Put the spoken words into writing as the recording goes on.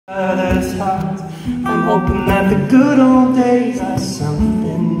This heart, I'm hoping that the good old days are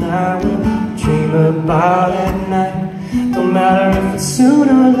something I will dream about at night. Don't matter if it's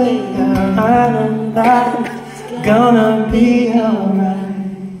sooner or later, I know that it's gonna be alright.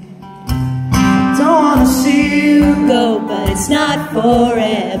 I don't wanna see you go, but it's not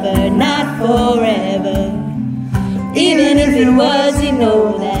forever, not forever. Even if it was, you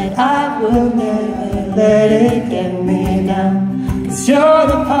know that I would never let it get me down. 'Cause you're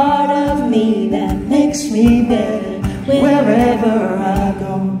the part of me that makes me better wherever I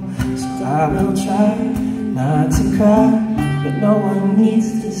go. So I will try not to cry, but no one needs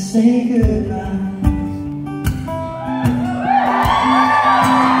to say goodbye.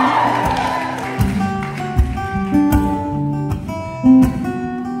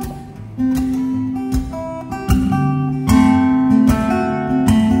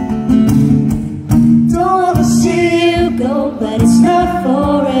 But it's not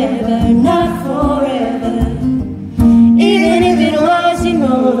forever, not forever. Even if it was, you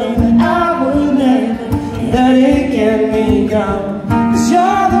know that I would never let it get me down. 'Cause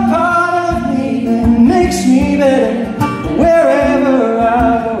you're the part of me that makes me better wherever I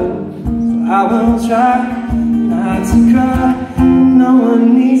go. So I will try not to cry, no one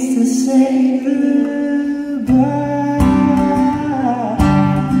needs to say